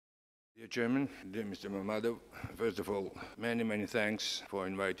Dear Chairman, dear Mr. Mamadov, first of all, many thanks for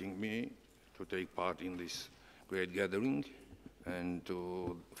inviting me to take part in this great gathering and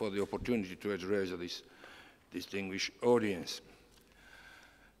for the opportunity to address this distinguished audience.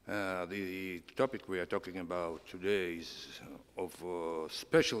 The topic we are talking about today is of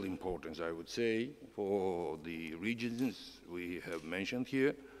special importance, I would say, for the regions we have mentioned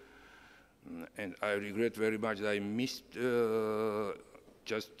here. And I regret very much that I missed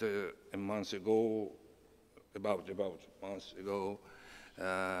just a month ago, about a month ago,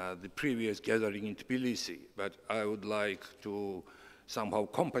 the previous gathering in Tbilisi, but I would like to somehow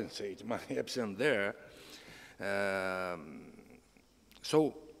compensate my absence there.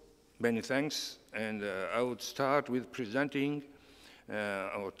 So many thanks, and I would start with presenting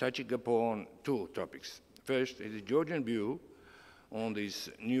or touching upon two topics. First is the Georgian view on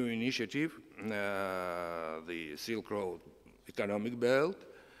this new initiative, the Silk Road economic belt,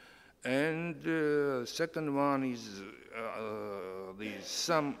 and the second one is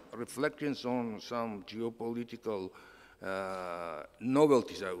some reflections on some geopolitical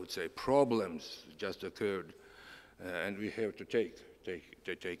novelties, I would say, problems just occurred, and we have to take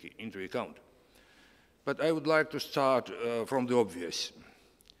it into account. But I would like to start from the obvious.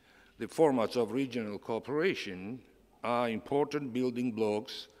 The formats of regional cooperation are important building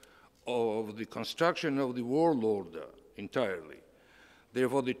blocks of the construction of the world order entirely.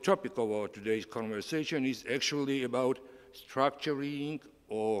 Therefore, the topic of our today's conversation is actually about structuring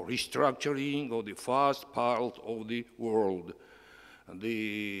or restructuring of the vast part of the world.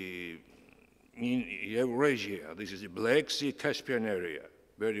 In Eurasia, this is the Black Sea Caspian area,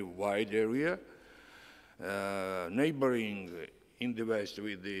 very wide area, neighboring in the west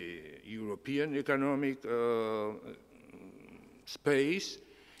with the European economic space,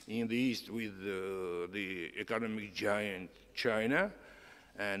 in the east with the economic giant China,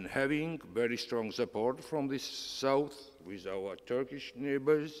 and having very strong support from the south with our Turkish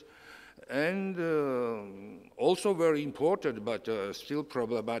neighbors, and also very important but still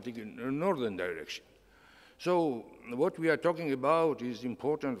problematic in the northern direction. So what we are talking about is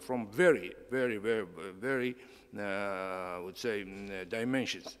important from very, I would say,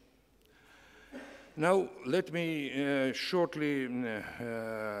 dimensions. Now, let me shortly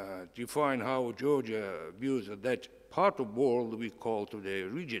define how Georgia views that part of the world we call today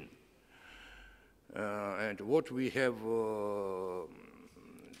region, and what we have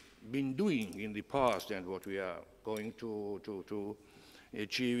been doing in the past and what we are going to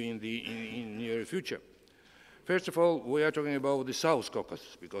achieve in the near future. First of all, we are talking about the South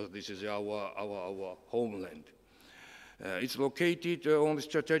Caucasus, because this is our homeland. It's located on the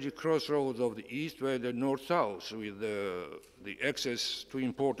strategic crossroads of the East, where the North-South, with the access to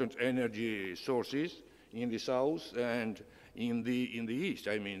important energy sources in the South and in the East,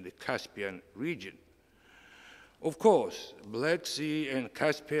 I mean the Caspian region. Of course, Black Sea and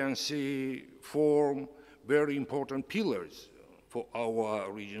Caspian Sea form very important pillars for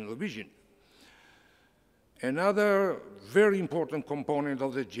our regional vision. Another very important component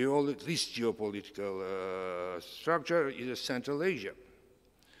of this geopolitical structure is Central Asia.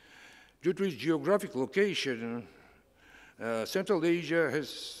 Due to its geographic location, Central Asia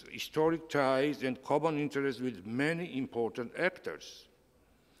has historic ties and common interests with many important actors.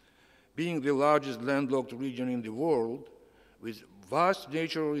 Being the largest landlocked region in the world, with vast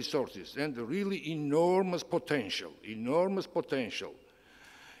natural resources and really enormous potential,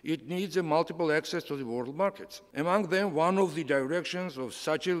 it needs a multiple access to the world markets. Among them, one of the directions of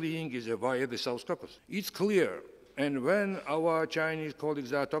such a link is via the South Caucasus. It's clear, and when our Chinese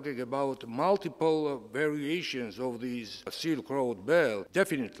colleagues are talking about multiple variations of this Silk Road belt,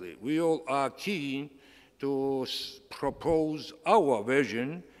 definitely we all are keen to propose our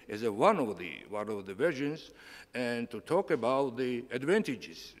version as one of the versions, and to talk about the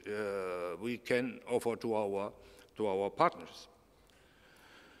advantages we can offer to our partners.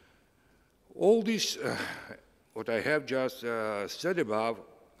 All this, what I have just said above,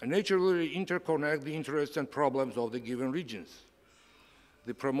 naturally interconnect the interests and problems of the given regions.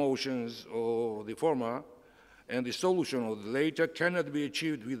 The promotions of the former and the solution of the later cannot be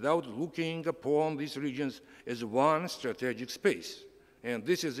achieved without looking upon these regions as one strategic space. And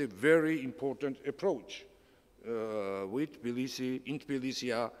this is a very important approach which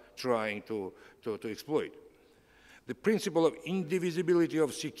Tbilisi are trying to exploit. The principle of indivisibility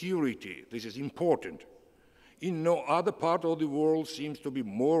of security, this is important. In no other part of the world seems to be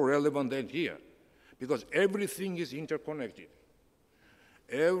more relevant than here, because everything is interconnected.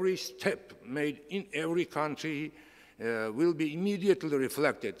 Every step made in every country will be immediately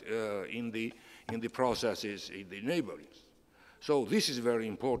reflected in the processes in the neighborhoods. So this is a very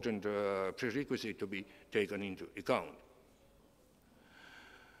important prerequisite to be taken into account.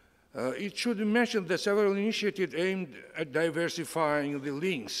 It should be mentioned that several initiatives aimed at diversifying the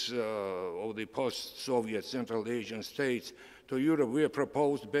links of the post-Soviet Central Asian states to Europe were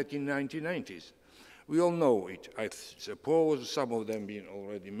proposed back in the 1990s. We all know it. I suppose some of them been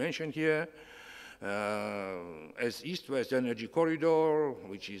already mentioned here, as East-West Energy Corridor,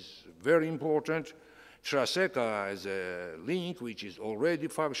 which is very important, Traseka as a link, which is already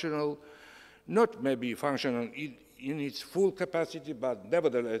functional, not maybe functional in its full capacity, but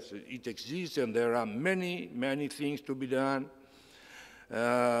nevertheless it exists, and there are many, many things to be done.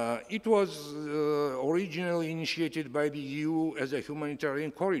 It was originally initiated by the EU as a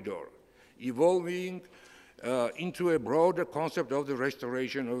humanitarian corridor, evolving into a broader concept of the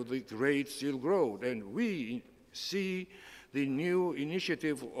restoration of the Great Silk Road. And we see the new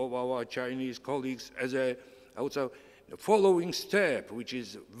initiative of our Chinese colleagues as a also following step, which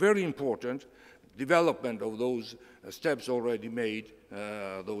is very important, development of those steps already made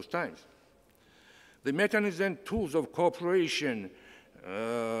those times. The mechanisms and tools of cooperation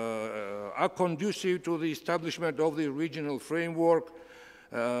are conducive to the establishment of the regional framework,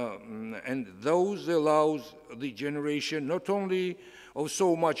 and those allows the generation not only of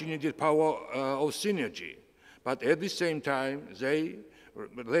so much needed power of synergy, but at the same time they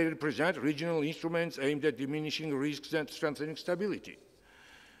represent regional instruments aimed at diminishing risks and strengthening stability.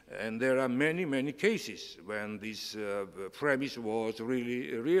 And there are many, many cases when this premise was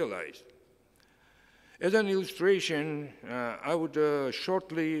really realized. As an illustration, I would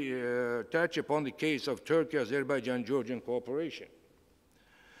shortly touch upon the case of Turkey-Azerbaijan-Georgian cooperation.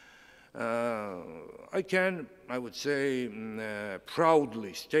 I would say,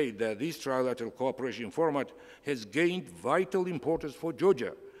 proudly state that this trilateral cooperation format has gained vital importance for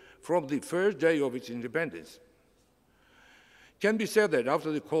Georgia from the first day of its independence. It can be said that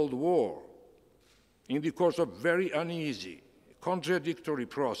after the Cold War, in the course of very uneasy, contradictory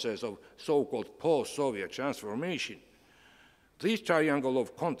process of so-called post-Soviet transformation, this triangle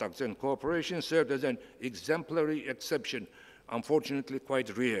of contacts and cooperation served as an exemplary exception, unfortunately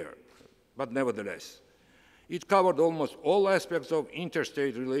quite rare, but nevertheless. It covered almost all aspects of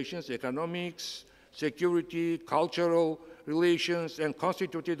interstate relations, economics, security, cultural relations, and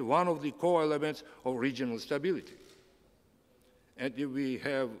constituted one of the core elements of regional stability. And if we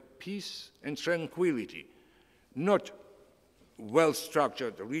have peace and tranquility, not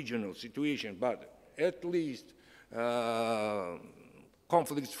well-structured regional situation, but at least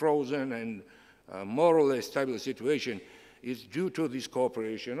conflicts frozen and more or less stable situation is due to this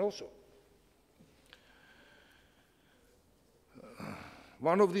cooperation also.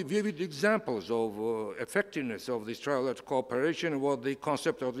 One of the vivid examples of effectiveness of this trilateral cooperation was the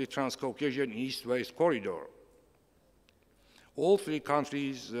concept of the Trans-Caucasian East-West Corridor. All three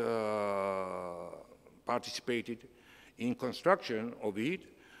countries participated in construction of it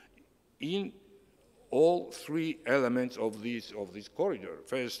in all three elements of this corridor.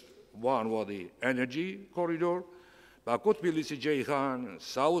 First one was the energy corridor, Baku-Tbilisi-Ceyhan,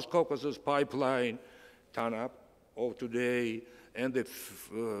 South Caucasus pipeline, TANAP of today, and the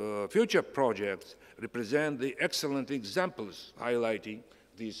future projects represent the excellent examples highlighting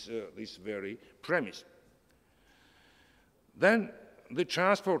this very premise. Then the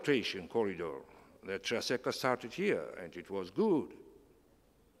transportation corridor, the Traseka started here, and it was good.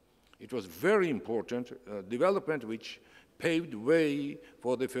 It was very important development which paved way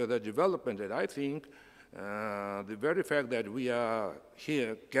for the further development, and I think the very fact that we are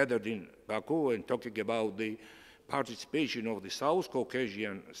here gathered in Baku and talking about the participation of the South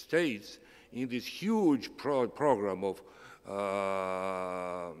Caucasian states in this huge program of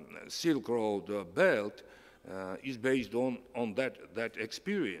Silk Road belt is based on that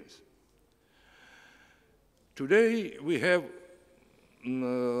experience. Today we have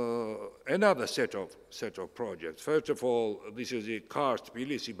another set of projects. First of all, this is the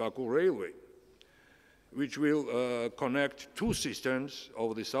Kars-Tbilisi-Baku railway, which will connect two systems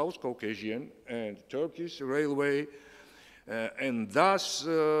of the South Caucasian and Turkish railway, and thus,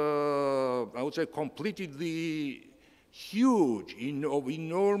 I would say, completed the huge,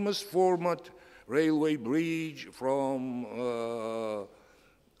 enormous format railway bridge from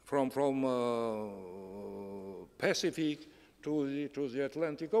Pacific to the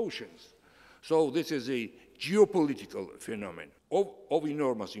Atlantic Oceans. So this is a geopolitical phenomenon of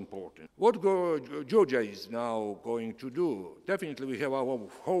enormous importance. What Georgia is now going to do, definitely we have our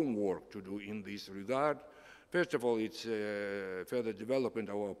homework to do in this regard. First of all, it's further development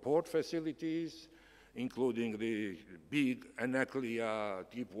of our port facilities, including the big Menagarishvili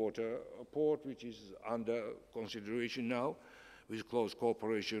deep water port, which is under consideration now. with close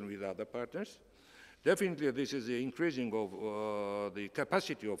cooperation with other partners. Definitely, this is the increasing of the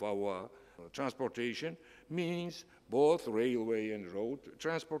capacity of our transportation, means both railway and road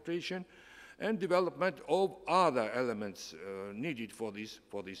transportation, and development of other elements needed for this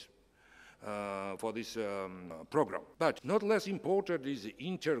program. But not less important is the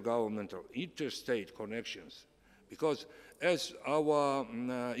intergovernmental, interstate connections, because as our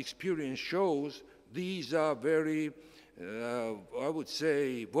experience shows, these are very, I would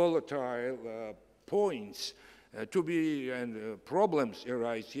say, volatile points to be, and problems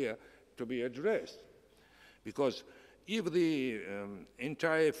arise here to be addressed. Because if the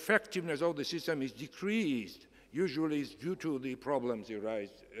entire effectiveness of the system is decreased, usually it's due to the problems arise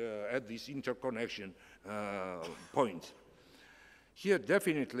at this interconnection point. Here,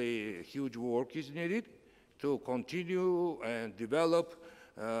 definitely, huge work is needed to continue and develop,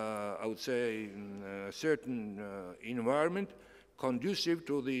 I would say, a certain environment conducive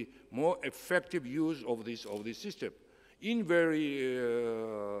to the more effective use of this system in very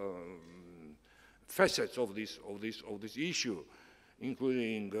facets of this issue,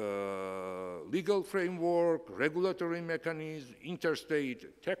 including legal framework, regulatory mechanisms,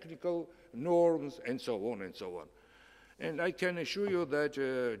 interstate technical norms, and so on and so on. And I can assure you that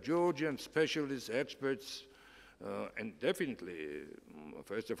Georgian specialists, experts, and definitely,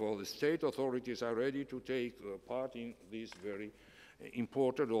 first of all, the state authorities are ready to take part in this very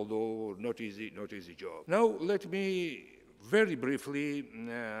important, although not easy job. Now, let me very briefly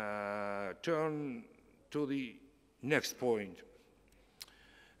turn to the next point.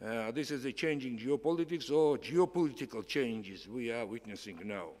 This is the changing geopolitics or geopolitical changes we are witnessing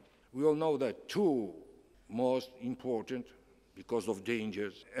now. We all know that two most important, because of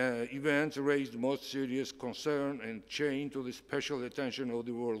dangers, events raised most serious concern and chained to the special attention of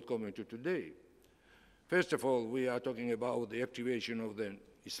the world community today. First of all, we are talking about the activation of the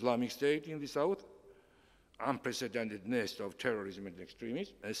Islamic State in the south, unprecedented nest of terrorism and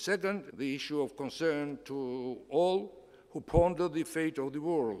extremism. And second, the issue of concern to all who ponder the fate of the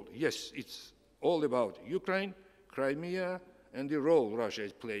world. Yes, it's all about Ukraine, Crimea, and the role Russia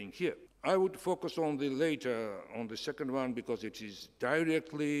is playing here. I would focus on the later, on the second one, because it is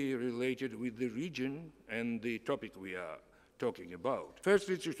directly related with the region and the topic we are talking about. First,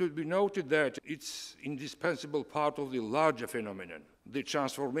 it should be noted that it's indispensable part of the larger phenomenon, the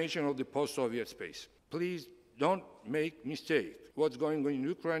transformation of the post-Soviet space. Please don't make mistake. What's going on in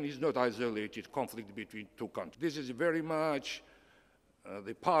Ukraine is not isolated conflict between two countries. This is very much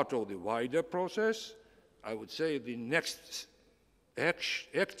the part of the wider process. I would say the next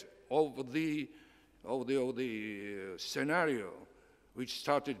act of the scenario which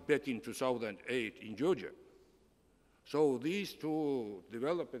started back in 2008 in Georgia. So these two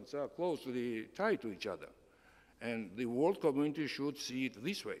developments are closely tied to each other, and the world community should see it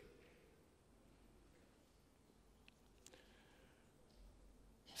this way.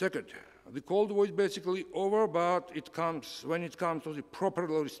 Second, the Cold War is basically over, but when it comes to the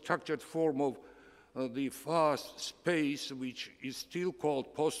properly structured form of the vast space, which is still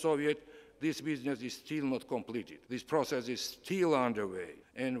called post-Soviet, this business is still not completed. This process is still underway.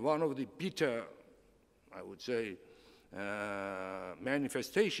 And one of the bitter, I would say,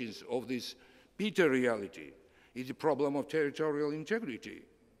 manifestations of this bitter reality is the problem of territorial integrity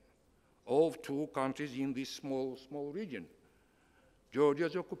of two countries in this small region.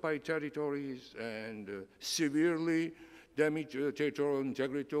 Georgia's occupied territories and severely damaged territorial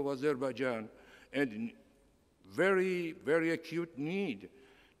integrity of Azerbaijan, and very, very acute need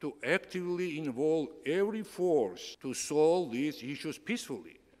to actively involve every force to solve these issues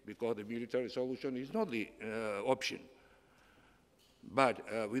peacefully, because the military solution is not the option.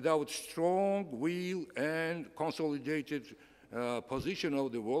 But without strong will and consolidated position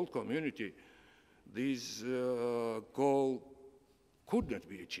of the world community, this goal could not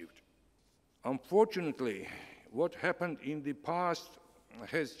be achieved. Unfortunately, what happened in the past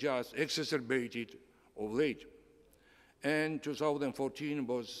has just exacerbated of late. And 2014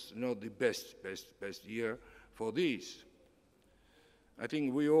 was not the best year for this. I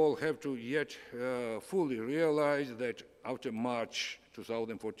think we all have to yet fully realize that after March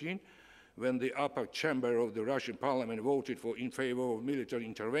 2014, when the upper chamber of the Russian parliament voted in favor of military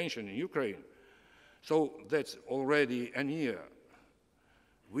intervention in Ukraine, so that's already a year.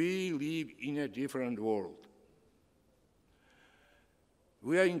 We live in a different world.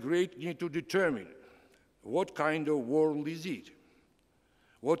 We are in great need to determine what kind of world is it,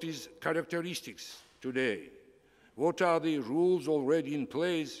 what is characteristics today, what are the rules already in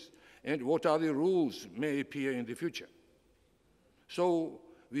place, and what are the rules may appear in the future. So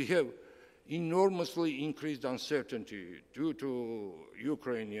we have enormously increased uncertainty due to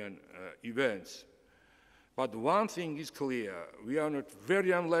Ukrainian events. But one thing is clear, we are not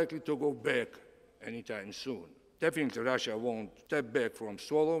very unlikely to go back anytime soon. Definitely Russia won't step back from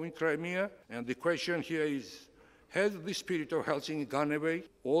swallowing Crimea, and the question here is, has the spirit of Helsinki gone away?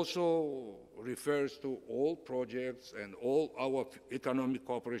 Also refers to all projects and all our economic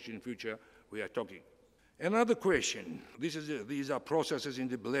cooperation in future we are talking. Another question, these are processes in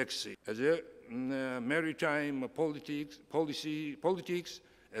the Black Sea, as a maritime politics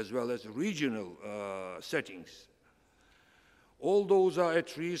as well as regional settings. All those are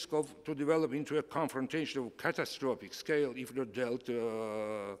at risk to develop into a confrontation of catastrophic scale if not dealt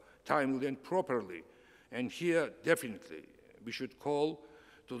timely and properly. And here, definitely, we should call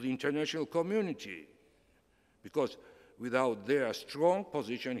to the international community, because without their strong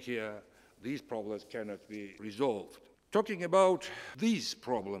position here, these problems cannot be resolved. Talking about these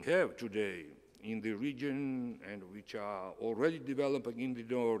problems we have today in the region and which are already developing in the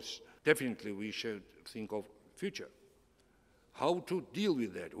north, definitely we should think of future. How to deal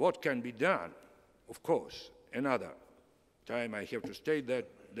with that? What can be done? Of course, another time I have to state that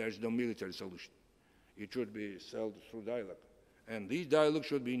there is no military solution. It should be solved through dialogue. And this dialogue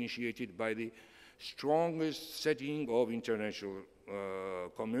should be initiated by the strongest setting of international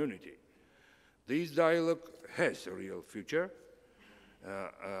community. This dialogue has a real future,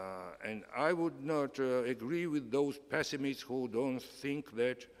 and I would not agree with those pessimists who don't think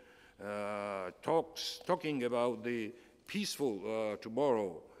that talking about the peaceful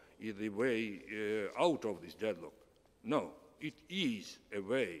tomorrow is the way out of this deadlock. No, it is a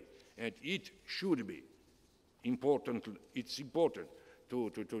way, and it should be important. It's important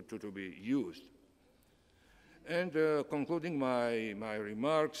to be used. And concluding my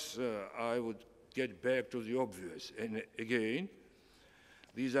remarks, I would get back to the obvious. And again,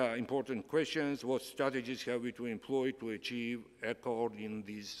 these are important questions. What strategies have we to employ to achieve accord in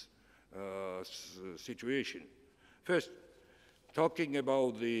this situation? First, talking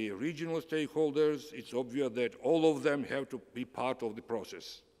about the regional stakeholders, it's obvious that all of them have to be part of the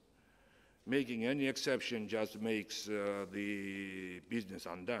process. Making any exception just makes the business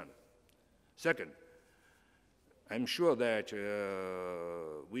undone. Second, I'm sure that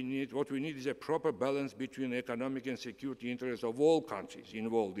what we need is a proper balance between economic and security interests of all countries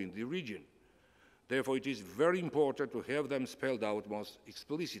involved in the region. Therefore, it is very important to have them spelled out most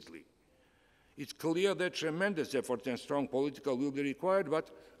explicitly. It's clear that tremendous effort and strong political will be required, but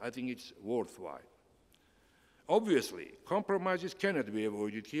I think it's worthwhile. Obviously, compromises cannot be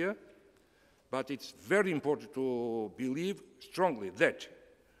avoided here, but it's very important to believe strongly that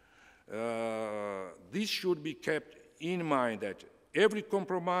this should be kept in mind, that every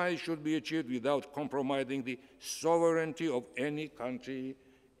compromise should be achieved without compromising the sovereignty of any country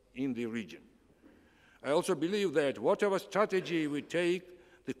in the region. I also believe that whatever strategy we take,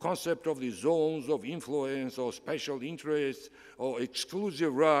 the concept of the zones of influence or special interests or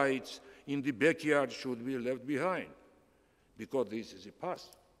exclusive rights in the backyard should be left behind, because this is the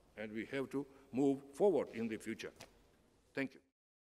past and we have to move forward in the future. Thank you.